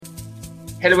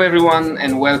Hello, everyone,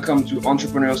 and welcome to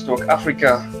Entrepreneurs Talk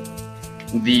Africa,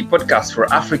 the podcast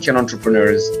for African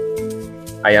entrepreneurs.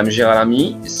 I am Gérald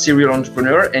Ami, serial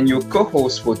entrepreneur, and your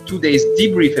co-host for today's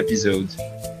debrief episode.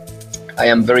 I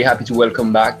am very happy to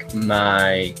welcome back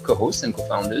my co-hosts and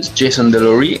co-founders, Jason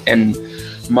Delory and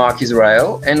Mark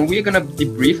Israel, and we're going to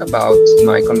debrief about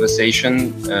my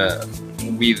conversation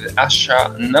with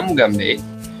Asha Namugambe,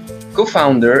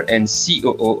 co-founder and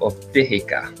COO of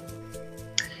Teheka.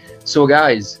 So,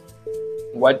 guys,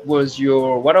 what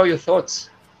are your thoughts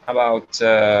about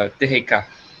Teheka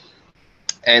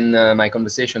and my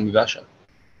conversation with Asha?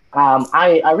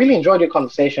 I really enjoyed your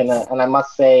conversation, and I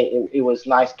must say it was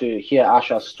nice to hear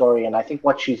Asha's story. And I think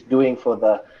what she's doing for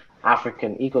the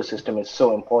African ecosystem is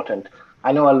so important.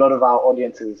 I know a lot of our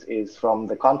audience is from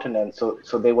the continent,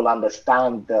 so they will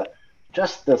understand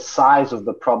just the size of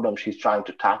the problem she's trying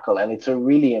to tackle. And it's a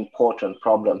really important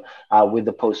problem with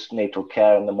the postnatal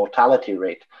care and the mortality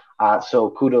rate. So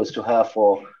kudos to her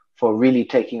for really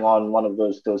taking on one of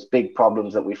those big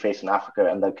problems that we face in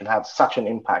Africa and that can have such an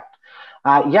impact.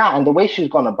 And the way she's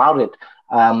gone about it,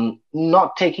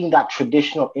 not taking that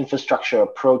traditional infrastructure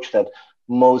approach that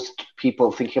most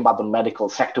people thinking about the medical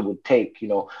sector would take,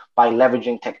 by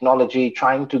leveraging technology,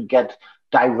 trying to get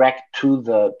direct to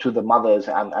the mothers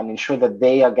and ensure that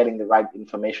they are getting the right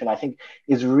information, I think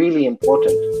is really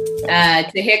important.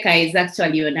 Teheka is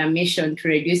actually on a mission to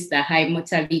reduce the high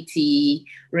mortality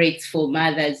rates for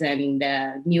mothers and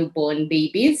newborn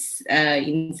babies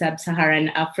in sub-Saharan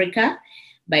Africa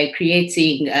by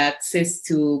creating access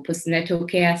to postnatal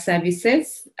care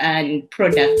services and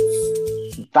products.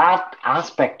 That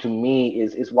aspect to me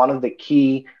is one of the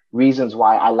key reasons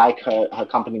why I like her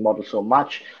company model so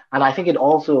much. And I think it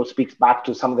also speaks back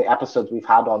to some of the episodes we've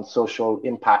had on social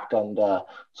impact and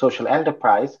social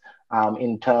enterprise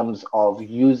in terms of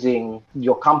using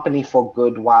your company for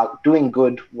good while doing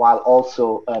good while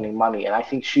also earning money. And I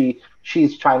think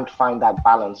she's trying to find that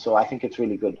balance. So I think it's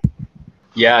really good.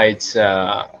 Yeah, it's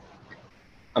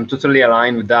I'm totally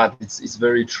aligned with that. It's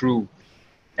very true.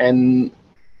 And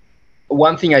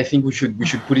one thing I think we should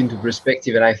put into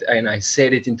perspective, and I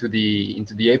said it into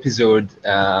the episode,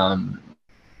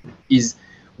 is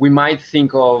we might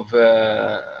think of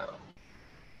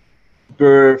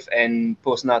birth and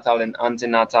postnatal and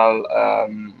antenatal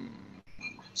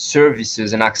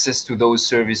services and access to those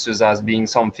services as being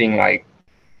something like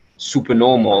super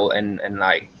normal and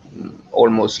like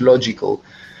almost logical.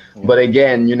 But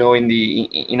again,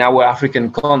 in our African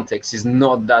context, is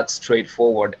not that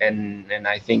straightforward, and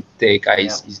I think Teheka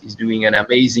is doing an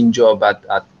amazing job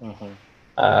at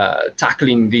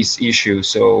tackling this issue.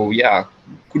 So yeah,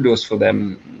 kudos for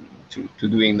them to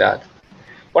doing that.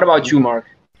 What about you, Mark?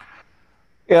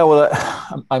 Yeah, well,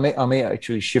 I may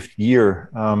actually shift gear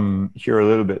here a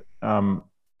little bit,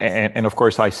 and of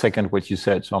course I second what you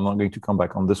said, so I'm not going to come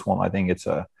back on this one. I think it's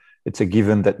a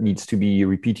given that needs to be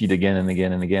repeated again and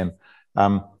again and again.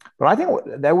 But I think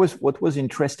what was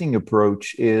interesting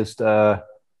approach is the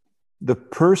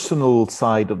personal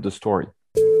side of the story.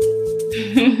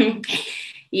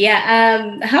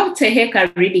 How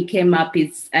Teheka really came up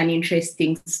is an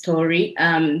interesting story.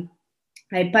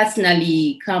 I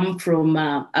personally come from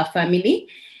a family.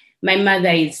 My mother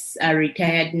is a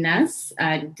retired nurse,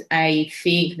 and I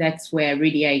think that's where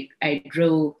really I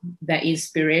drew the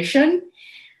inspiration.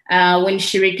 When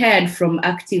she retired from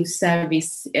active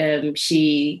service,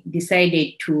 she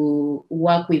decided to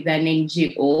work with an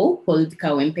NGO called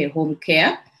Kawempe Home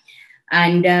Care.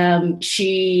 And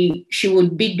she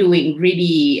would be doing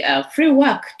really free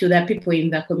work to the people in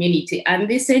the community. And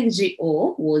this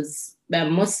NGO was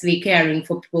mostly caring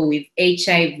for people with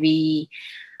HIV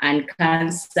and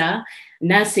cancer,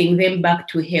 nursing them back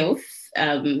to health,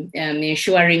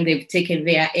 ensuring they've taken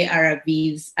their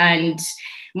ARVs. And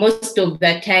most of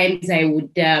the times I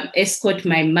would escort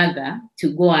my mother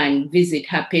to go and visit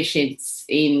her patients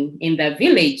in the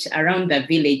village, around the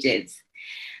villages.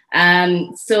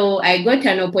 So I got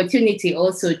an opportunity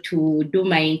also to do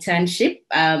my internship,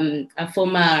 a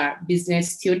former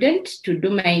business student, to do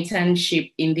my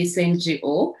internship in this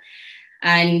NGO.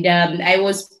 And I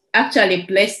was actually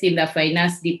placed in the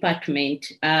finance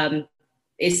department,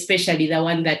 especially the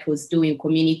one that was doing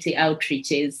community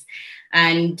outreaches,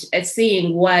 and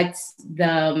seeing what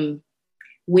the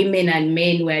women and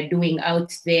men were doing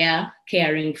out there,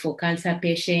 caring for cancer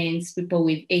patients, people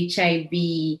with HIV.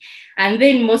 And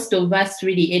then most of us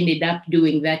really ended up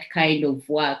doing that kind of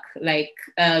work. Like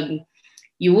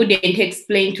you wouldn't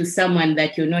explain to someone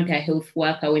that you're not a health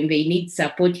worker. When they need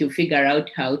support, you figure out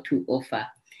how to offer.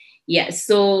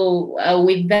 So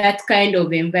with that kind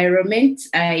of environment,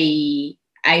 I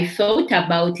thought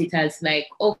about it as like,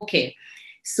 okay,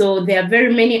 So there are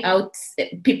very many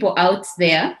people out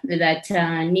there that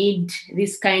need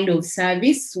this kind of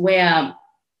service where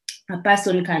a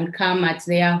person can come at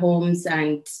their homes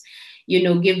and,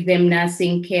 give them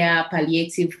nursing care,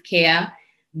 palliative care.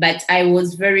 But I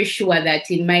was very sure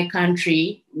that in my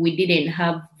country, we didn't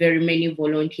have very many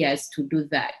volunteers to do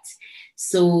that.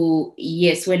 So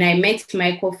yes, when I met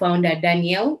my co-founder,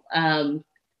 Daniel,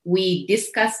 we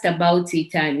discussed about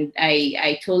it, and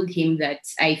I told him that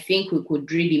I think we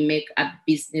could really make a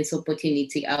business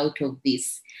opportunity out of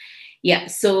this. Yeah,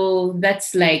 so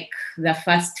that's like the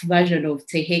first version of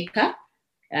Teheka.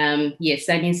 Yes,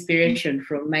 an inspiration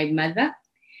from my mother.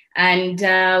 And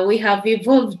we have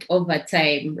evolved over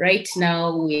time. Right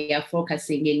now, we are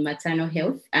focusing in maternal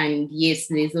health. And yes,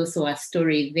 there's also a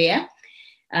story there.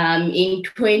 In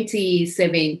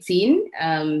 2017,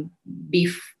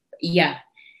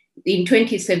 in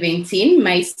 2017,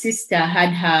 my sister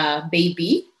had her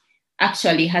baby,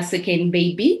 actually her second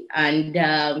baby,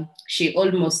 and she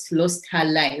almost lost her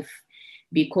life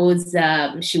because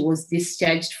she was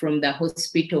discharged from the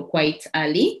hospital quite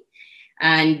early.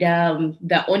 And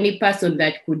the only person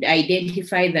that could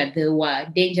identify that there were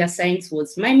danger signs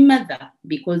was my mother,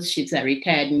 because she's a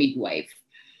retired midwife.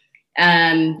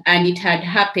 And it had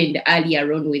happened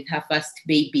earlier on with her first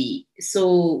baby.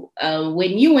 So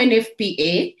when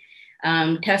UNFPA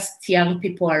tasked young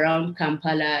people around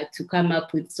Kampala to come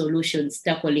up with solutions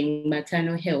tackling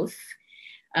maternal health,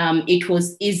 it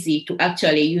was easy to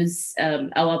actually use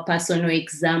our personal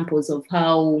examples of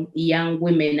how young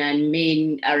women and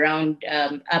men around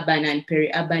urban and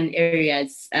peri-urban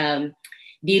areas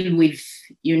deal with,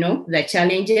 the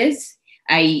challenges.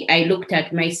 I looked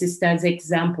at my sister's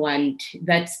example, and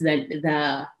that's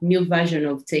the new version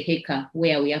of Teheka,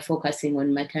 where we are focusing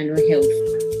on maternal health.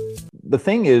 The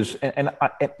thing is, and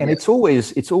it's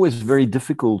always very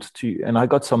difficult to, and I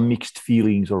got some mixed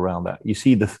feelings around that. You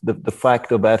see, the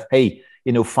fact of that, hey,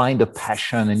 find a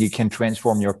passion, and you can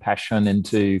transform your passion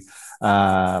into,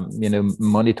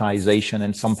 monetization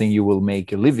and something you will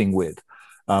make a living with.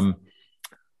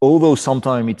 Although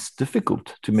sometimes it's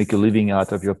difficult to make a living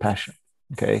out of your passion.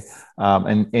 Okay.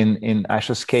 And in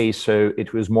Asha's case, so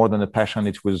it was more than a passion.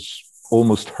 It was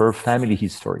almost her family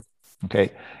history.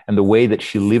 Okay. And the way that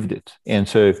she lived it. And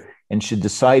she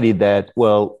decided that,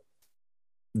 well,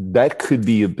 that could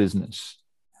be a business,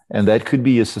 and that could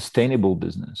be a sustainable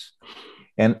business.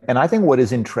 And I think what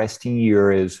is interesting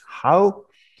here is how,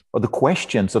 or the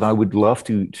questions that I would love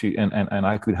to and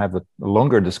I could have a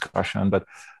longer discussion, but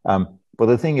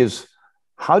the thing is,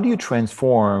 how do you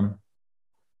transform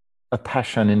a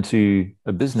passion into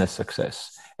a business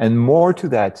success? And more to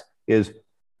that is,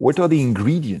 what are the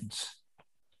ingredients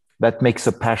that makes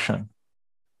a passion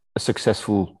a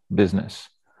successful business?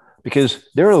 Because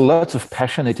there are lots of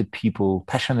passionate people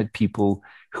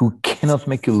who cannot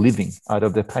make a living out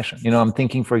of their passion. I'm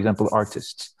thinking, for example,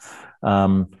 artists.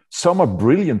 Some are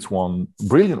brilliant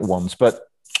ones, but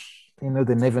they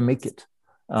never make it.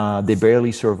 They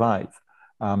barely survive.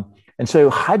 And so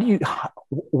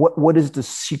what is the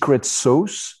secret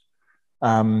sauce?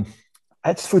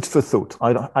 That's food for thought.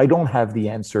 I don't have the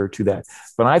answer to that,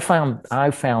 but I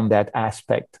found that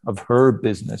aspect of her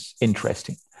business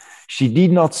interesting. She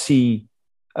did not see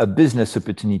a business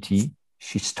opportunity.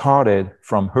 She started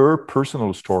from her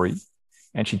personal story,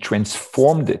 and she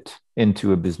transformed it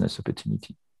into a business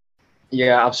opportunity.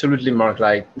 Yeah, absolutely, Mark.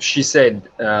 Like she said,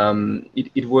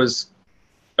 it was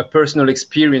a personal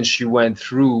experience she went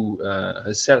through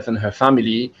herself and her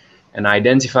family, and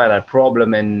identified a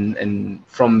problem, and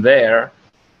from there,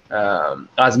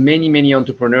 as many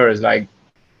entrepreneurs, like,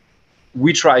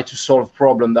 we try to solve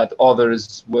problem that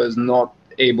others was not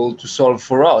able to solve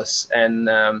for us, and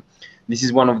this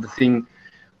is one of the thing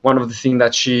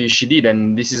that she did,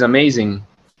 and this is amazing.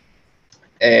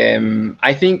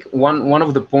 I think one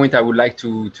of the point I would like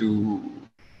to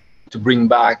bring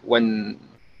back when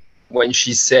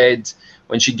she said,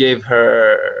 when she gave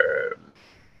her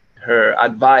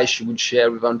advice she would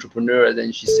share with entrepreneurs,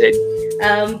 and she said,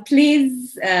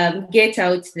 please get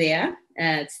out there,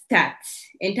 start.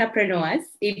 Entrepreneurs,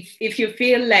 if you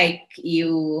feel like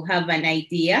you have an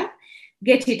idea,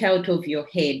 get it out of your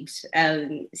head.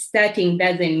 Starting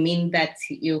doesn't mean that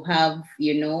you have,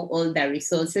 all the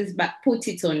resources, but put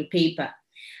it on paper.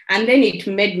 And then it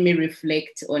made me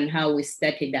reflect on how we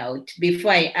started out.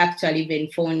 Before I actually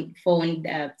even found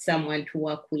someone to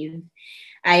work with,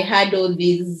 I had all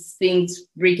these things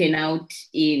written out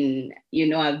in,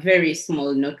 a very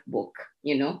small notebook,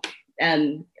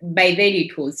 by then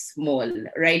it was small.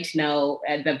 Right now,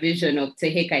 the vision of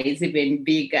Teheka is even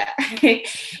bigger.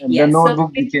 And the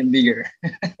notebook became bigger.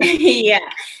 Yeah.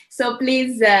 So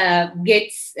please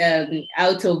get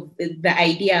out of the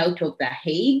idea out of the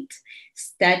head.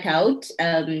 Start out,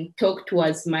 talk to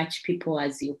as much people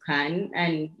as you can,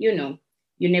 and you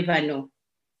never know.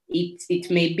 It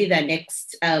may be the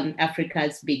next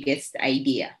Africa's biggest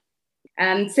idea.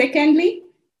 Secondly,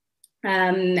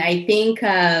 I think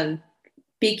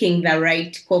picking the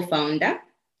right co-founder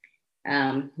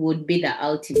would be the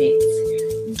ultimate.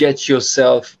 Get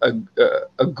yourself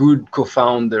a good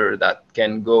co-founder that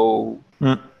can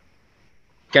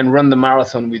run the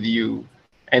marathon with you.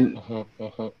 And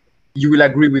you will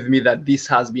agree with me that this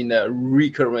has been a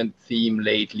recurrent theme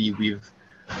lately with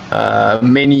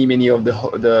many of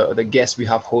the guests we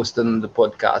have hosted on the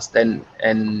podcast,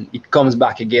 and it comes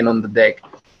back again on the deck.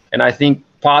 And I think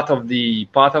part of the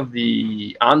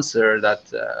answer that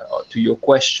to your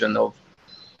question of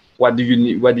what do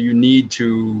you need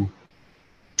to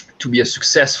be a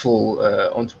successful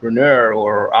entrepreneur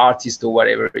or artist or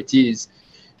whatever it is,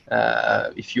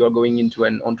 if you are going into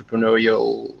an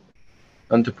entrepreneurial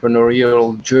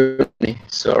journey,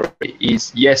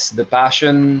 is yes, the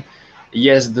passion,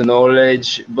 yes, the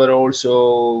knowledge, but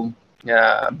also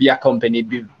be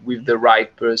accompanied with the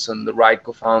right person, the right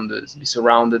co-founders, be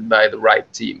surrounded by the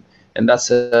right team. And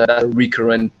that's a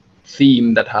recurrent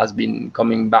theme that has been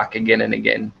coming back again and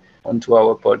again onto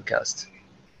our podcast.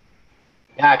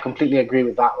 Yeah, I completely agree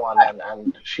with that one.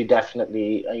 And she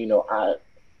definitely,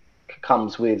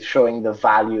 comes with showing the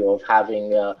value of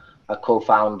having a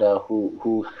co-founder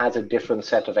who has a different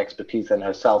set of expertise than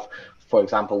herself. For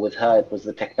example, with her, it was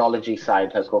the technology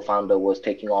side her co-founder was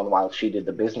taking on while she did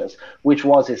the business, which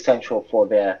was essential for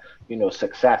their,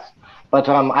 success. But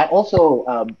I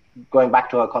also, going back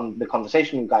to the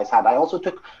conversation you guys had, I also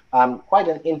took quite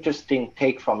an interesting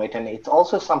take from it. And it's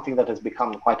also something that has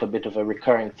become quite a bit of a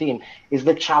recurring theme, is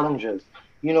the challenges.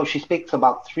 She speaks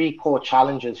about 3 core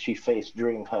challenges she faced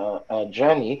during her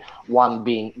journey, one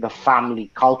being the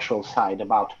family cultural side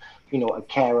about, a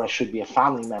carer should be a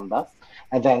family member,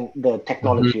 and then the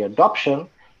technology adoption,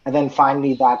 and then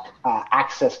finally that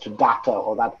access to data,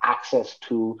 or that access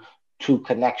to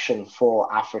connection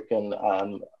for African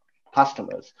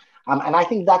customers. And I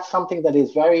think that's something that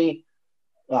is very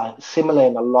similar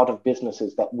in a lot of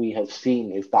businesses that we have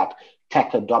seen, is that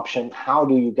tech adoption. How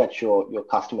do you get your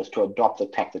customers to adopt the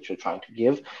tech that you're trying to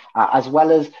give, as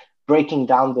well as breaking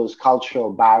down those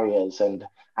cultural barriers and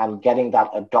getting that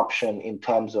adoption in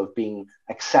terms of being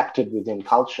accepted within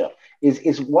culture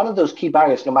is one of those key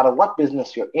barriers. No matter what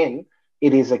business you're in,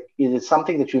 it is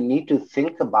something that you need to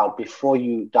think about before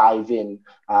you dive in.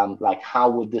 Like, how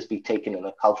would this be taken in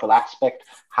a cultural aspect?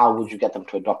 How would you get them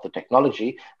to adopt the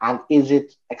technology? And is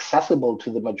it accessible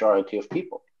to the majority of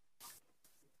people?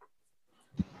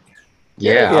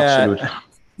 Yeah, absolutely.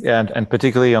 Yeah, and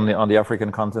particularly on the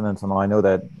African continent, and I know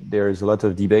that there is a lot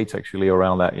of debates actually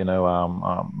around that.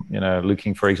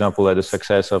 Looking, for example, at the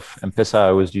success of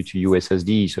M-Pesa was due to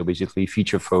USSD, so basically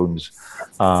feature phones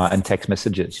and text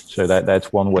messages. So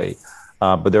that's one way,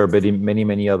 but there are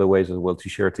many other ways as well to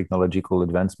share technological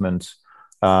advancements.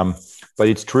 But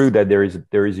it's true that there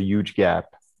is a huge gap.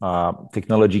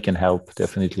 Technology can help,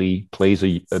 definitely plays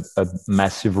a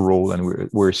massive role, and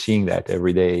we're seeing that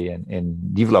every day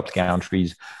in developed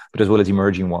countries, but as well as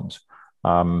emerging ones.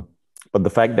 But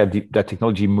the fact that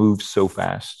technology moves so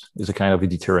fast is a kind of a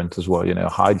deterrent as well.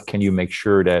 How can you make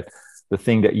sure that the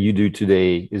thing that you do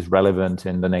today is relevant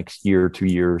in the next year, 2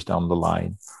 years down the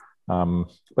line?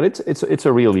 But it's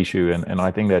a real issue, and I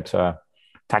think that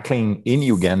tackling in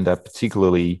Uganda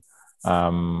particularly,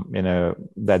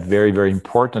 that very, very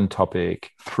important topic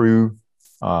through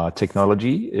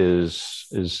technology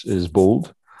is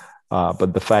bold.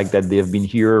 But the fact that they have been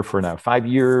here for now 5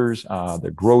 years,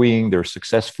 they're growing, they're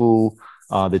successful.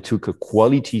 They took a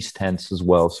quality stance as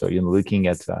well. So, looking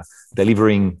at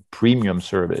delivering premium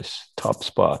service, top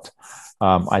spot,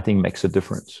 I think makes a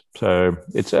difference. So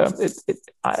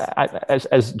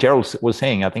as Gerald was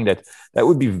saying, I think that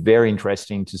would be very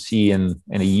interesting to see in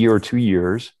a year or 2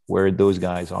 years where those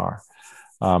guys are.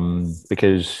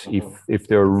 Because if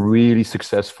they're really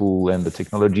successful and the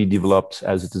technology develops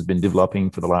as it has been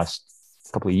developing for the last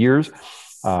couple of years,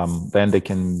 then they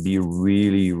can be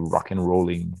really rock and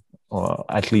rolling,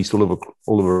 at least all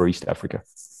over East Africa.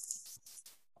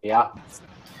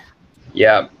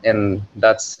 Yeah, and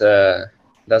that's the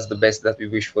best that we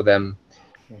wish for them.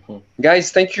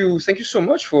 Guys, thank you so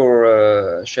much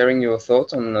for sharing your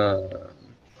thoughts on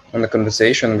the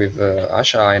conversation with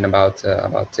Asha and about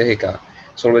Teheka.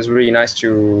 It's always really nice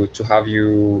to have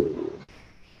you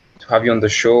have you on the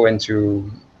show and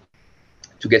to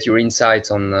get your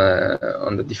insights on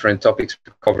the different topics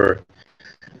we cover.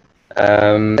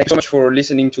 Thanks so much for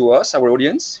listening to us, our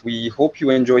audience. We hope you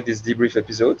enjoyed this debrief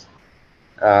episode.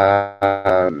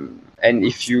 And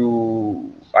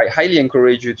I highly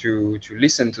encourage you to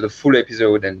listen to the full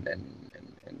episode and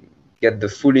get the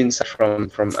full insight from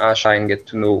Asha and get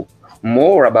to know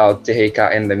more about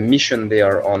Teheka and the mission they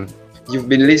are on. You've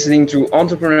been listening to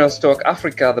Entrepreneurs Talk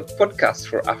Africa, the podcast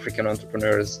for African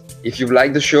entrepreneurs. If you've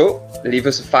liked the show, leave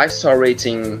us a 5-star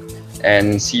rating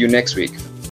and see you next week.